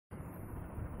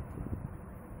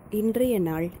இன்றைய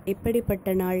நாள்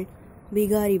எப்படிப்பட்ட நாள்?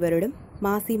 விகாரி வருடம்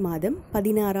மாசி மாதம்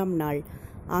 16ஆம் நாள்.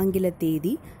 ஆங்கில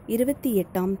தேதி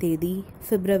 28ஆம் தேதி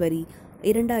பிப்ரவரி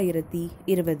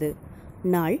 2020.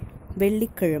 நாள்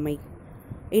வெள்ளிக்கிழமை.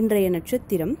 இன்றைய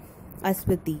நட்சத்திரம்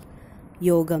அஸ்வதி.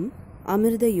 யோகம்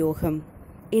அமிர்த யோகம்.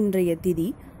 இன்றைய திதி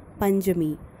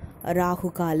பஞ்சமி.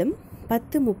 ராகு காலம்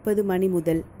 10:30 மணி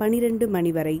முதல் 12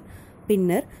 மணி வரை,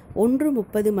 பின்னர்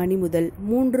 1:30 மணி முதல்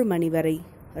 3 மணி வரை.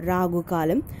 ராகு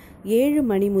காலம் 7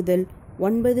 மணி முதல்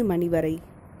 9 மணி வரை.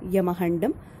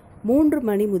 யமகண்டம் 3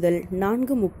 மணி முதல்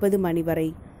 4:30 மணி வரை.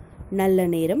 நல்ல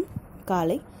நேரம்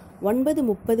காலை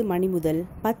 9:30 மணி முதல்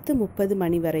 10:30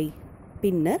 மணி வரை,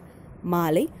 பின்னர்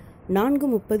மாலை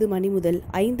 4:30 மணி முதல்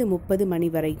 5:30 மணி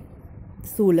வரை.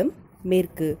 சூலம்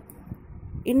மேற்கு.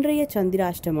 இன்றைய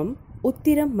சந்திராஷ்டமம்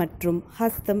உத்திரம் மற்றும்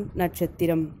ஹஸ்தம்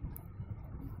நட்சத்திரம்.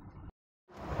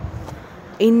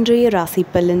 இன்றைய ராசி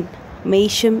பலன்.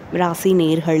 மேஷம் ராசி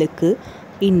நேயர்களுக்கு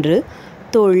இன்று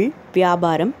தொழில்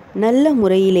வியாபாரம் நல்ல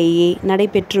முறையிலேயே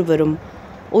நடைபெற்று வரும்.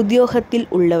 உத்தியோகத்தில்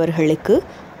உள்ளவர்களுக்கு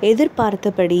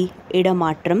எதிர்பார்த்தபடி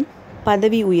இடமாற்றம்,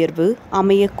 பதவி உயர்வு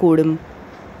அமையக்கூடும்.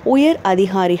 உயர்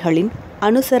அதிகாரிகளின்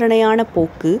அனுசரணையான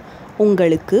போக்கு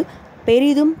உங்களுக்கு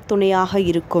பெரிதும் துணையாக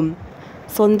இருக்கும்.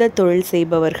 சொந்த தொழில்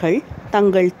செய்பவர்கள்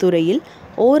தங்கள் துறையில்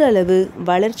ஓரளவு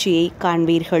வளர்ச்சியை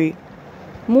காண்பீர்கள்.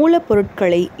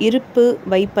 மூலப்பொருட்களை இருப்பு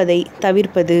வைப்பதை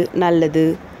தவிர்ப்பது நல்லது.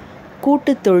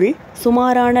 கூட்டுத் தொழில்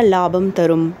சுமாரான லாபம்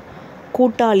தரும்.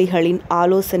 கூட்டாளிகளின்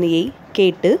ஆலோசனையை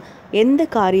கேட்டு எந்த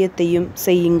காரியத்தையும்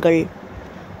செய்யுங்கள்.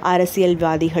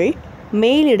 அரசியல்வாதிகள்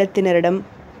மேலிடத்தினரிடம்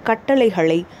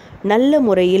கட்டளைகளை நல்ல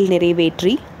முறையில்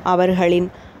நிறைவேற்றி அவர்களின்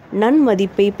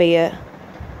நன்மதிப்பை பெற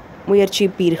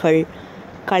முயற்சிப்பீர்கள்.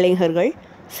 கலைஞர்கள்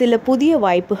சில புதிய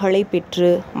வாய்ப்புகளை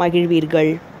பெற்று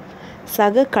மகிழ்வீர்கள்.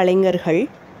 சக கலைஞர்கள்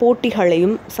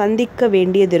போட்டிகளையும் சந்திக்க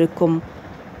வேண்டியதிருக்கும்.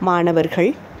 மாணவர்கள்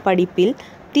படிப்பில்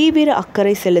தீவிர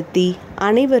அக்கறை செலுத்தி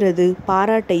அனைவரது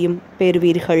பாராட்டையும்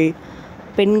பெறுவீர்கள்.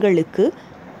 பெண்களுக்கு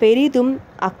பெரிதும்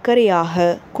அக்கறையாக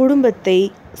குடும்பத்தை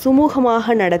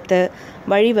சுமூகமாக நடத்த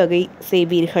வழிவகை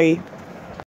செய்வீர்கள்.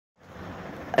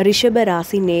 ரிஷப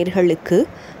ராசி நேயர்களுக்கு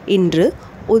இன்று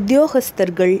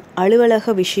உத்தியோகஸ்தர்கள்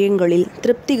அலுவலக விஷயங்களில்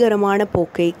திருப்திகரமான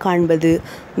போக்கை காண்பது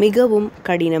மிகவும்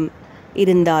கடினம்.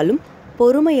 இருந்தாலும்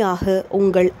பொறுமையாக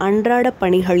உங்கள் அன்றாட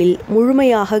பணிகளில்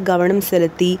முழுமையாக கவனம்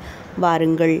செலுத்தி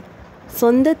வாருங்கள்.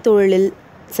 சொந்த தொழிலில்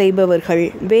செய்பவர்கள்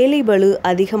வேலைபளு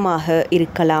அதிகமாக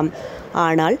இருக்கலாம்.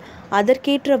 ஆனால்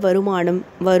அதற்கேற்ற வருமானம்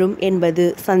வரும் என்பது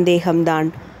சந்தேகம்தான்.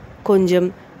 கொஞ்சம்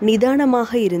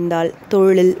நிதானமாக இருந்தால்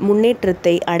தொழிலில்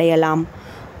முன்னேற்றத்தை அடையலாம்.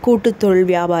 கூட்டுத் தொழில்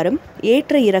வியாபாரம்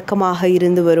ஏற்ற இறக்கமாக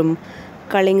இருந்து வரும்.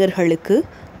 கலைஞர்களுக்கு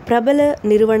பிரபல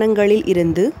நிறுவனங்களில்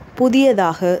இருந்து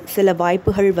புதியதாக சில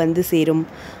வாய்ப்புகள் வந்து சேரும்.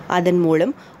 அதன்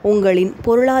மூலம் உங்களின்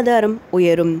பொருளாதாரம்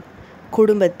உயரும்.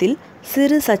 குடும்பத்தில்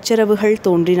சிறு சச்சரவுகள்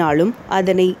தோன்றினாலும்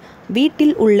அதனை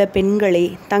வீட்டில் உள்ள பெண்களே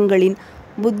தங்களின்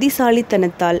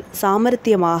புத்திசாலித்தனத்தால்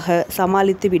சாமர்த்தியமாக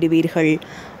சமாளித்து விடுவீர்கள்.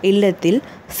 இல்லத்தில்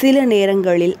சில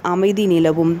நேரங்களில் அமைதி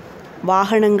நிலவும்.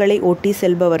 வாகனங்களை ஓட்டி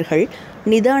செல்பவர்கள்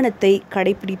நிதானத்தை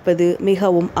கடைபிடிப்பது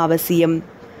மிகவும் அவசியம்.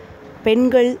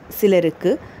 பெண்கள்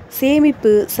சிலருக்கு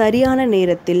சேமிப்பு சரியான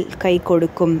நேரத்தில் கை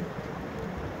கொடுக்கும்.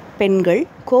 பெண்கள்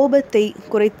கோபத்தை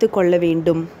குறைத்து கொள்ள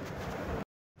வேண்டும்.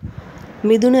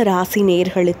 மிதுன ராசி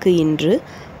நேயர்களுக்கு இன்று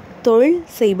தொழில்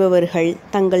செய்பவர்கள்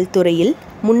தங்கள் துறையில்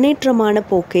முன்னேற்றமான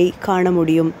போக்கை காண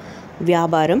முடியும்.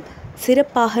 வியாபாரம்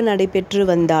சிறப்பாக நடைபெற்று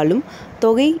வந்தாலும்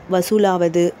தொகை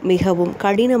வசூலாவது மிகவும்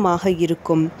கடினமாக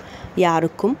இருக்கும்.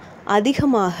 யாருக்கும்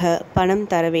அதிகமாக பணம்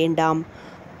தர வேண்டாம்.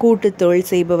 கூட்டுத் தொழில்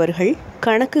செய்பவர்கள்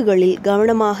கணக்குகளில்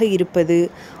கவனமாக இருப்பது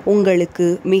உங்களுக்கு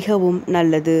மிகவும்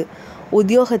நல்லது.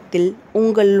 உத்தியோகத்தில்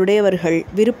உங்களுடையவர்கள்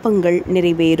விருப்பங்கள்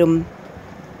நிறைவேறும்.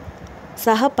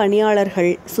 சக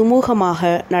பணியாளர்கள்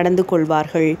சுமூகமாக நடந்து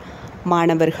கொள்வார்கள்.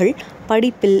 மாணவர்கள்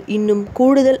படிப்பில் இன்னும்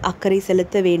கூடுதல் அக்கறை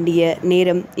செலுத்த வேண்டிய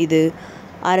நேரம் இது.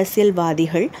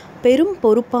 அரசியல்வாதிகள் பெரும்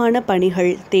பொறுப்பான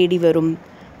பணிகள் தேடி வரும்.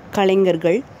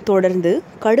 கலைஞர்கள் தொடர்ந்து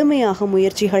கடுமையாக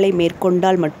முயற்சிகளை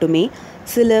மேற்கொண்டால் மட்டுமே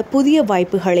சில புதிய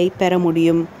வாய்ப்புகளை பெற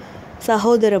முடியும்.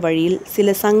 சகோதர வழியில்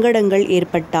சில சங்கடங்கள்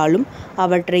ஏற்பட்டாலும்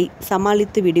அவற்றை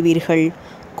சமாளித்து விடுவீர்கள்.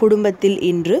 குடும்பத்தில்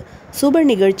இன்று சுப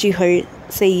நிகழ்ச்சிகள்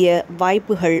செய்ய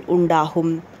வாய்ப்புகள்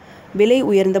உண்டாகும். விலை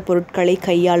உயர்ந்த பொருட்களை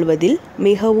கையாள்வதில்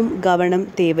மிகவும் கவனம்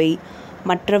தேவை.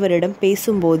 மற்றவரிடம்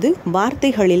பேசும்போது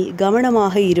வார்த்தைகளில்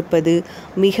கவனமாக இருப்பது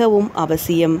மிகவும்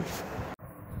அவசியம்.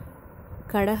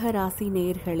 கடக ராசி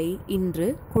நேயர்களே, இன்று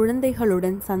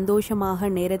குழந்தைகளுடன் சந்தோஷமாக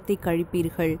நேரத்தை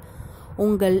கழிப்பீர்கள்.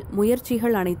 உங்கள்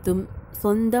முயற்சிகள் அனைத்தும்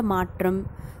சொந்த மாற்றம்,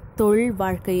 தொழில்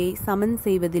வாழ்க்கையை சமன்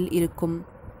செய்வதில் இருக்கும்.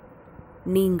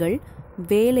 நீங்கள்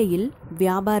வேலையில்,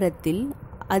 வியாபாரத்தில்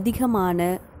அதிகமான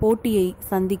போட்டியை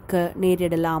சந்திக்க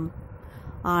நேரிடலாம்.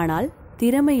 ஆனால்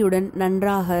திறமையுடன்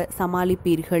நன்றாக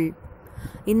சமாளிப்பீர்கள்.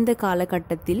 இந்த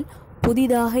காலகட்டத்தில்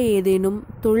புதிதாக ஏதேனும்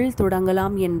தொழில்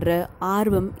தொடங்கலாம் என்ற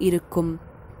ஆர்வம் இருக்கும்.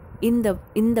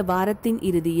 இந்த வாரத்தின்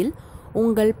இறுதியில்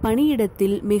உங்கள்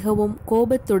பணியிடத்தில் மிகவும்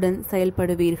கோபத்துடன்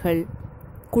செயல்படுவீர்கள்.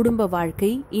 குடும்ப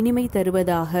வாழ்க்கை இனிமை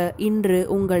தருவதாக இன்று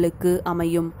உங்களுக்கு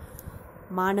அமையும்.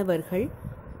 மாணவர்கள்,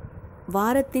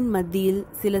 வாரத்தின் மத்தியில்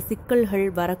சில சிக்கல்கள்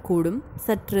வரக்கூடும்.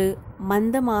 சற்று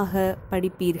மந்தமாக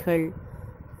படிப்பீர்கள்.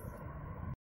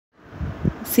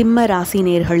 சிம்ம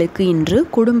ராசினியர்களுக்கு இன்று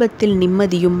குடும்பத்தில்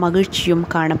நிம்மதியும் மகிழ்ச்சியும்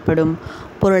காணப்படும்.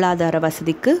 பொருளாதார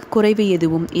வசதிக்கு குறைவு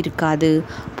எதுவும் இருக்காது.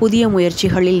 புதிய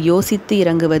முயற்சிகளில் யோசித்து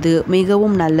இறங்குவது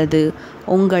மிகவும் நல்லது.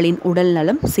 உங்களின் உடல்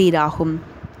நலம் சீராகும்.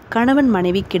 கணவன்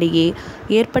மனைவிக்கிடையே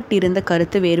ஏற்பட்டிருந்த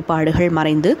கருத்து வேறுபாடுகள்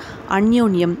மறைந்து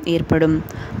அந்யோன்யம் ஏற்படும்.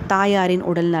 தாயாரின்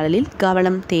உடல் நலனில்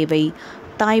கவனம் தேவை.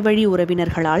 தாய் வழி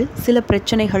உறவினர்களால் சில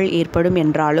பிரச்சனைகள் ஏற்படும்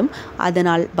என்றாலும்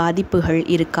அதனால் பாதிப்புகள்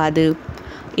இருக்காது.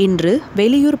 இன்று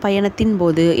வெளியூர் பயணத்தின்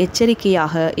போது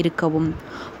எச்சரிக்கையாக இருக்கவும்.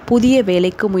 புதிய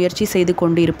வேலைக்கு முயற்சி செய்து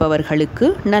கொண்டிருப்பவர்களுக்கு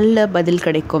நல்ல பதில்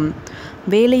கிடைக்கும்.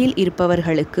 வேலையில்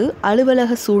இருப்பவர்களுக்கு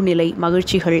அலுவலக சூழ்நிலை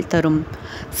மகிழ்ச்சிகள் தரும்.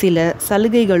 சில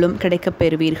சலுகைகளும் கிடைக்கப்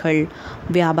பெறுவீர்கள்.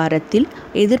 வியாபாரத்தில்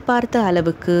எதிர்பார்த்த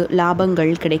அளவுக்கு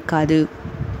லாபங்கள் கிடைக்காது.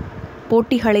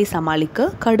 போட்டிகளை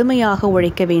சமாளிக்க கடுமையாக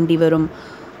உழைக்க வேண்டி வரும்.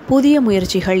 புதிய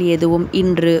முயற்சிகள் எதுவும்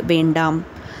இன்று வேண்டாம்.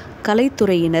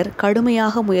 கலைத்துறையினர்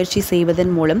கடுமையாக முயற்சி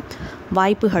செய்வதன் மூலம்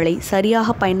வாய்ப்புகளை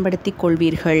சரியாக பயன்படுத்திக்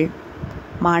கொள்வீர்கள்.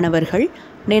 மாணவர்கள்,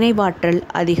 நினைவாற்றல்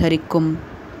அதிகரிக்கும்.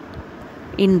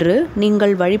 இன்று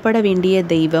நீங்கள் வழிபட வேண்டிய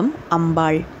தெய்வம்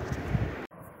அம்பாள்.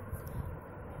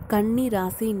 கன்னி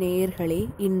ராசி நேயர்களே,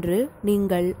 இன்று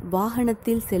நீங்கள்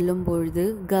வாகனத்தில் செல்லும் பொழுது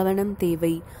கவனம்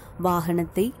தேவை.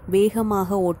 வாகனத்தை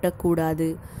வேகமாக ஓட்டக்கூடாது.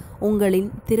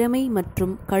 உங்களின் திறமை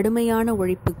மற்றும் கடுமையான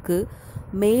உழைப்புக்கு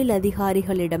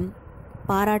மேலதிகாரிகளிடம்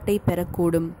பாராட்டை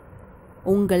பெறக்கூடும்.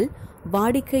 உங்கள்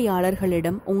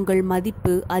வாடிக்கையாளர்களிடம் உங்கள்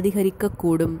மதிப்பு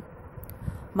அதிகரிக்கக்கூடும்.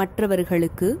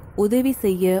 மற்றவர்களுக்கு உதவி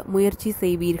செய்ய முயற்சி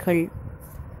செய்வீர்கள்.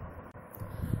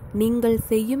 நீங்கள்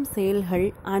செய்யும் செயல்கள்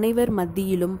அனைவர்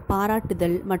மத்தியிலும்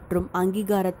பாராட்டுதல் மற்றும்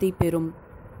அங்கீகாரத்தை பெறும்.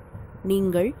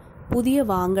 நீங்கள் புதிய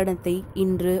வாகனத்தை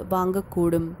இன்று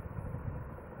வாங்கக்கூடும்.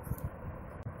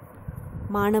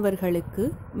 மாணவர்களுக்கு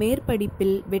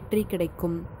மேற்படிப்பில் வெற்றி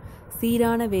கிடைக்கும்.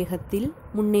 சீரான வேகத்தில்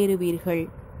முன்னேறுவீர்கள்.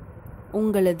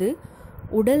 உங்களது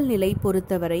உடல்நிலை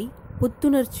பொறுத்தவரை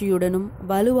புத்துணர்ச்சியுடனும்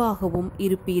வலுவாகவும்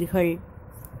இருப்பீர்கள்.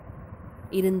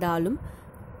 இருந்தாலும்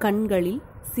கண்களில்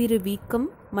சிறு வீக்கம்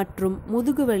மற்றும்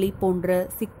முதுகுவலி போன்ற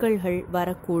சிக்கல்கள்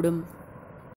வரக்கூடும்.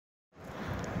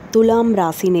 துலாம்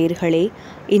ராசி நேயர்களே,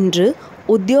 இன்று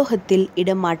உத்தியோகத்தில்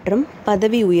இடமாற்றம்,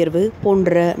 பதவி உயர்வு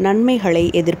போன்ற நன்மைகளை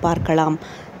எதிர்பார்க்கலாம்.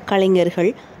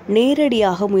 கலைஞர்கள்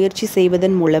நேரடியாக முயற்சி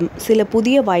செய்வதன் மூலம் சில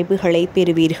புதிய வாய்ப்புகளை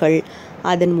பெறுவீர்கள்.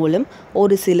 அதன் மூலம்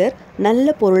ஒரு சிலர்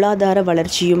நல்ல பொருளாதார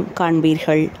வளர்ச்சியும்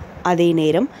காண்பீர்கள். அதே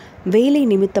நேரம் வேலை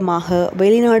நிமித்தமாக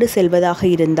வெளிநாடு செல்வதாக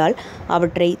இருந்தால்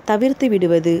அவற்றை தவிர்த்து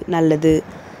விடுவது நல்லது.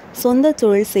 சொந்த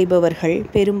தொழில் செய்பவர்கள்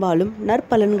பெரும்பாலும்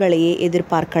நற்பலன்களையே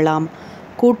எதிர்பார்க்கலாம்.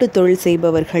 கூட்டு தொழில்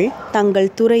செய்பவர்கள்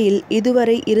தங்கள் துறையில்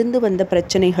இதுவரை இருந்து வந்த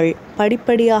பிரச்சனைகள்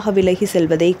படிப்படியாக விலகி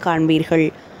செல்வதை காண்பீர்கள்.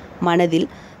 மனதில்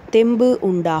தெம்பு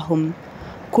உண்டாகும்.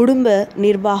 குடும்ப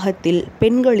நிர்வாகத்தில்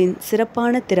பெண்களின்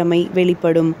சிறப்பான திறமை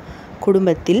வெளிப்படும்.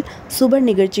 குடும்பத்தில் சுப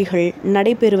நிகழ்ச்சிகள்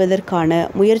நடைபெறுவதற்கான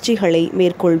முயற்சிகளை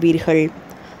மேற்கொள்வீர்கள்.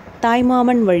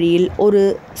 தாய்மாமன் வழியில் ஒரு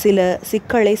சில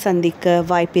சிக்கலை சந்திக்க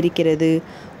வாய்ப்பிருக்கிறது.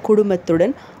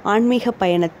 குடும்பத்துடன் ஆன்மீக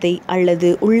பயணத்தை அல்லது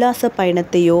உல்லாச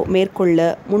பயணத்தையோ மேற்கொள்ள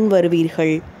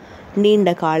முன்வருவீர்கள். நீண்ட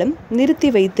காலம் நிறுத்தி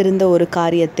வைத்திருந்த ஒரு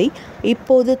காரியத்தை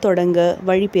இப்போது தொடங்க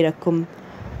வழி பிறக்கும்.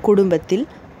 குடும்பத்தில்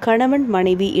கணவன்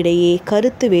மனைவி இடையே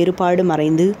கருத்து வேறுபாடு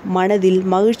மறைந்து மனதில்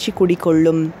மகிழ்ச்சி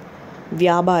குடிகொள்ளும்.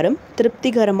 வியாபாரம்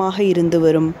திருப்திகரமாக இருந்து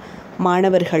வரும்.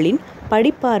 மாணவர்களின்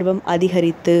படிப்பார்வம்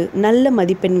அதிகரித்து நல்ல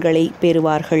மதிப்பெண்களை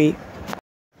பெறுவார்கள்.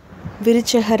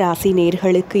 விருச்சக ராசி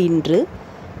நேயர்களுக்கு இன்று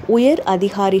உயர்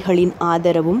அதிகாரிகளின்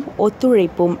ஆதரவும்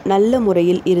ஒத்துழைப்பும் நல்ல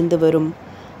முறையில் இருந்து வரும்.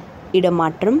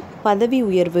 இடமாற்றம், பதவி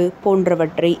உயர்வு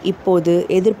போன்றவற்றை இப்போது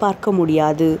எதிர்பார்க்க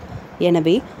முடியாது.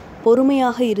 எனவே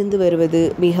பொறுமையாக இருந்து வருவது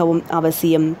மிகவும்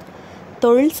அவசியம்.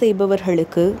 தொழில்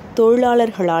செய்பவர்களுக்கு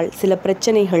தொழிலாளர்களால் சில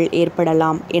பிரச்சனைகள்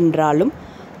ஏற்படலாம் என்றாலும்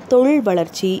தொழில்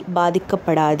வளர்ச்சி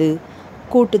பாதிக்கப்படாது.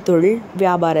 கூட்டுத் தொழில்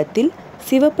வியாபாரத்தில்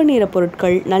சிவப்பு நிற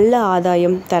பொருட்கள் நல்ல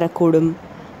ஆதாயம் தரக்கூடும்.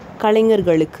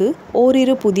 கலைஞர்களுக்கு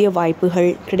ஓரிரு புதிய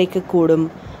வாய்ப்புகள் கிடைக்கக்கூடும்.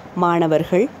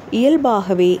 மாணவர்கள்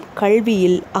இயல்பாகவே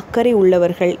கல்வியில் அக்கறை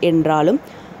உள்ளவர்கள் என்றாலும்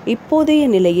இப்போதைய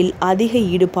நிலையில் அதிக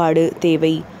ஈடுபாடு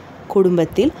தேவை.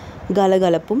 குடும்பத்தில்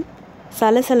கலகலப்பும்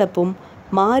சலசலப்பும்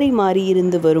மாறி மாறி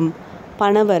இருந்து வரும்.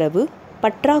 பணவரவு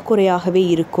பற்றாக்குறையாகவே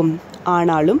இருக்கும்.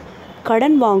 ஆனாலும்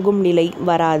கடன் வாங்கும் நிலை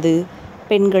வராது.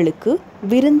 பெண்களுக்கு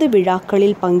விருந்து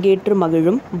விழாக்களில் பங்கேற்று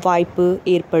மகிழும் வாய்ப்பு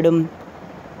ஏற்படும்.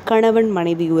 கணவன்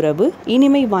மனைவி உறவு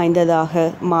இனிமை வாய்ந்ததாக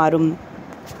மாறும்.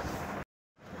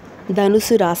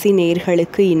 தனுசு ராசி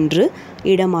நேயர்களுக்கு இன்று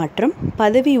இடமாற்றம்,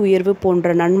 பதவி உயர்வு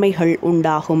போன்ற நன்மைகள்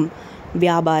உண்டாகும்.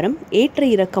 வியாபாரம் ஏற்ற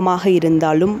இறக்கமாக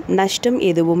இருந்தாலும் நஷ்டம்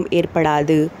எதுவும்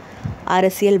ஏற்படாது.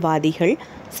 அரசியல்வாதிகள்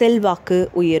செல்வாக்கு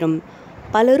உயரும்.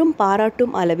 பலரும்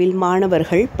பாராட்டும் அளவில்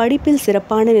மாணவர்கள் படிப்பில்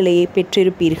சிறப்பான நிலையை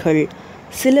பெற்றிருப்பீர்கள்.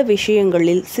 சில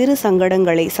விஷயங்களில் சிறு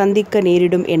சங்கடங்களை சந்திக்க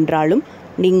நேரிடும் என்றாலும்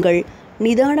நீங்கள்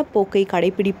நிதான போக்கை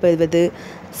கடைபிடிப்பது,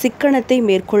 சிக்கனத்தை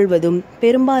மேற்கொள்வதும்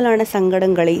பெரும்பாலான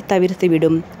சங்கடங்களை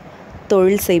தவிர்த்துவிடும்.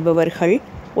 தொழில் செய்பவர்கள்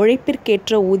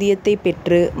உழைப்பிற்கேற்ற ஊதியத்தை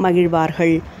பெற்று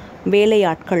மகிழ்வார்கள்.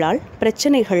 வேலையாட்களால்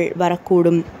பிரச்சனைகள்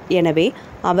வரக்கூடும். எனவே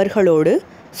அவர்களோடு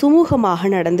சுமூகமாக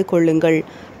நடந்து கொள்ளுங்கள்.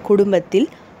 குடும்பத்தில்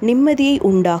நிம்மதியை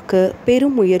உண்டாக்க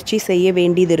பெரும் முயற்சி செய்ய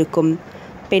வேண்டியதிருக்கும்.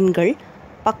 பெண்கள்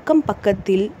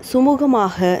பக்கத்தில்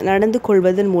சுமூகமாக நடந்து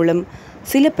கொள்வதன் மூலம்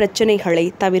சில பிரச்சனைகளை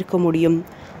தவிர்க்க முடியும்.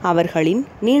 அவர்களின்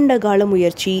நீண்டகால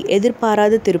முயற்சி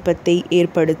எதிர்பாராத திருப்பத்தை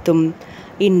ஏற்படுத்தும்.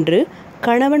 இன்று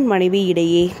கணவன் மனைவி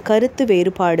இடையே கருத்து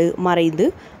வேறுபாடு மறைந்து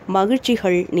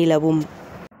மகிழ்ச்சிகள் நிலவும்.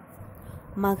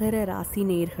 மகர ராசி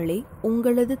நேயர்களே,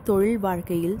 உங்களது தொழில்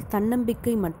வாழ்க்கையில்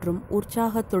தன்னம்பிக்கை மற்றும்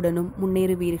உற்சாகத்துடனும்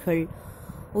முன்னேறுவீர்கள்.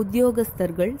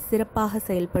 உத்தியோகஸ்தர்கள் சிறப்பாக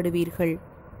செயல்படுவீர்கள்.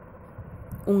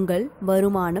 உங்கள்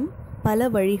வருமானம் பல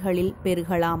வழிகளில்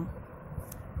பெருகலாம்.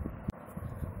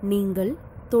 நீங்கள்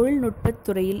தொழில்நுட்பத்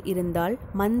துறையில் இருந்தால்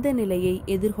மந்த நிலையை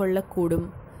எதிர்கொள்ளக்கூடும்.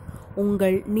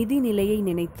 உங்கள் நிதி நிலையை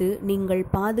நினைத்து நீங்கள்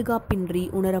பாதுகாப்பின்றி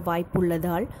உணர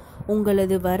வாய்ப்புள்ளதால்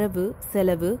உங்களது வரவு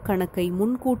செலவு கணக்கை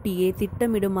முன்கூட்டியே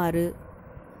திட்டமிடுமாறு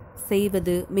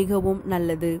செய்வது மிகவும்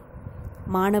நல்லது.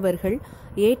 மாணவர்கள்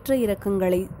ஏற்ற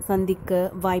இறக்கங்களை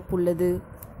சந்திக்க வாய்ப்புள்ளது.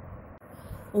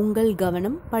 உங்கள்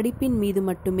கவனம் படிப்பின் மீது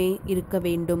மட்டுமே இருக்க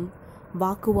வேண்டும்.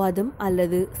 வாக்குவாதம்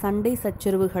அல்லது சண்டை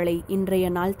சச்சரவுகளை இன்றைய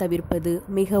நாள் தவிர்ப்பது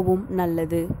மிகவும்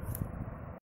நல்லது.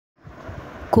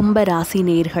 கும்பராசி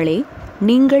நேயர்களே,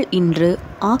 நீங்கள் இன்று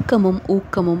ஆக்கமும்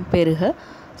ஊக்கமும் பெருக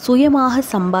சுயமாக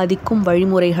சம்பாதிக்கும்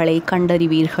வழிமுறைகளை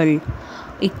கண்டறிவீர்கள்.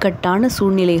 இக்கட்டான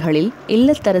சூழ்நிலைகளில்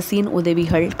இல்லத்தரசியின்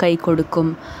உதவிகள் கை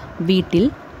கொடுக்கும். வீட்டில்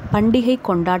பண்டிகை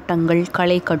கொண்டாட்டங்கள்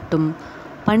களை கட்டும்.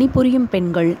 பணிபுரியும்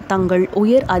பெண்கள் தங்கள்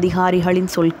உயர் அதிகாரிகளின்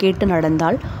சொல் கேட்டு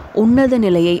நடந்தால் உன்னத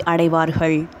நிலையை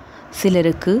அடைவார்கள்.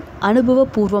 சிலருக்கு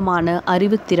அனுபவபூர்வமான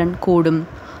அறிவுத்திறன் கூடும்.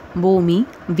 பூமி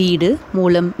வீடு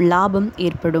மூலம் லாபம்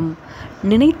ஏற்படும்.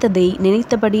 நினைத்ததை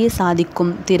நினைத்தபடியே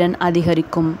சாதிக்கும் திறன்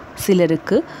அதிகரிக்கும்.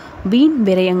 சிலருக்கு வீண்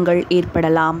விரயங்கள்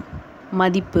ஏற்படலாம்.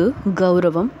 மதிப்பு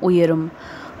கௌரவம் உயரும்.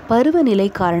 பருவநிலை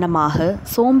காரணமாக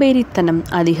சோம்பேறித்தனம்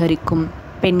அதிகரிக்கும்.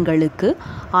 பெண்களுக்கு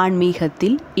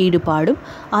ஆன்மீகத்தில் ஈடுபாடும்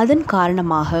அதன்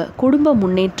காரணமாக குடும்ப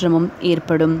முன்னேற்றமும்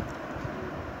ஏற்படும்.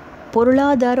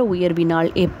 பொருளாதார உயர்வினால்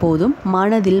எப்போதும்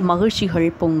மனதில் மகிழ்ச்சிகள்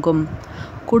பொங்கும்.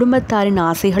 குடும்பத்தாரின்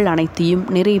ஆசைகள் அனைத்தையும்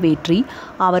நிறைவேற்றி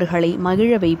அவர்களை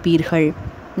மகிழ வைப்பீர்கள்.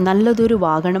 நல்லதொரு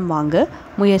வாகனம் வாங்க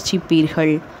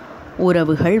முயற்சிப்பீர்கள்.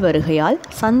 உறவுகள் வருகையால்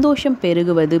சந்தோஷம்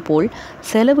பெருகுவது போல்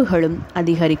செலவுகளும்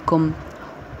அதிகரிக்கும்.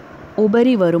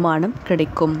 உபரி வருமானம்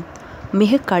கிடைக்கும்.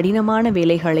 மிக கடினமான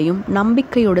வேலைகளையும்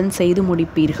நம்பிக்கையுடன் செய்து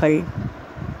முடிப்பீர்கள்.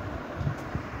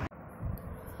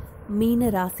 மீன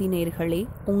ராசி நேயர்களே,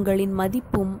 உங்களின்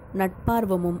மதிப்பும்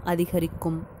நட்பார்வமும்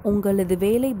அதிகரிக்கும். உங்களது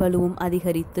வேலை பளுவும்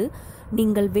அதிகரித்து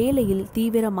நீங்கள் வேலையில்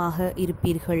தீவிரமாக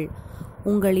இருப்பீர்கள்.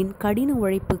 உங்களின் கடின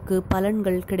உழைப்புக்கு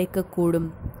பலன்கள் கிடைக்கக்கூடும்.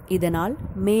 இதனால்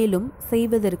மேலும்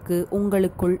செய்வதற்கு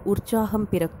உங்களுக்குள் உற்சாகம்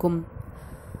பிறக்கும்.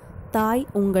 தாய்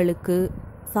உங்களுக்கு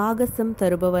சாகசம்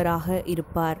தருபவராக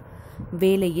இருப்பார்.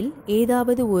 வேலையில்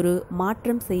ஏதாவது ஒரு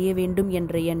மாற்றம் செய்ய வேண்டும்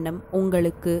என்ற எண்ணம்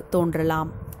உங்களுக்கு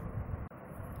தோன்றலாம்.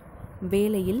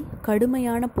 வேலையில்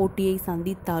கடுமையான போட்டியை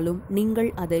சந்தித்தாலும் நீங்கள்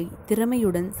அதை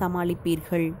திறமையுடன்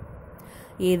சமாளிப்பீர்கள்.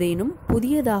 ஏதேனும்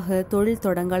புதியதாக தொழில்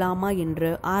தொடங்கலாமா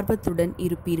என்ற ஆர்வத்துடன்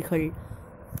இருப்பீர்கள்.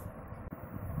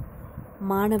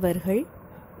 மாணவர்கள்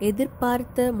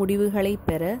எதிர்பார்த்த முடிவுகளை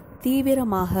பெற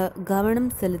தீவிரமாக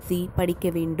கவனம் செலுத்தி படிக்க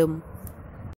வேண்டும்.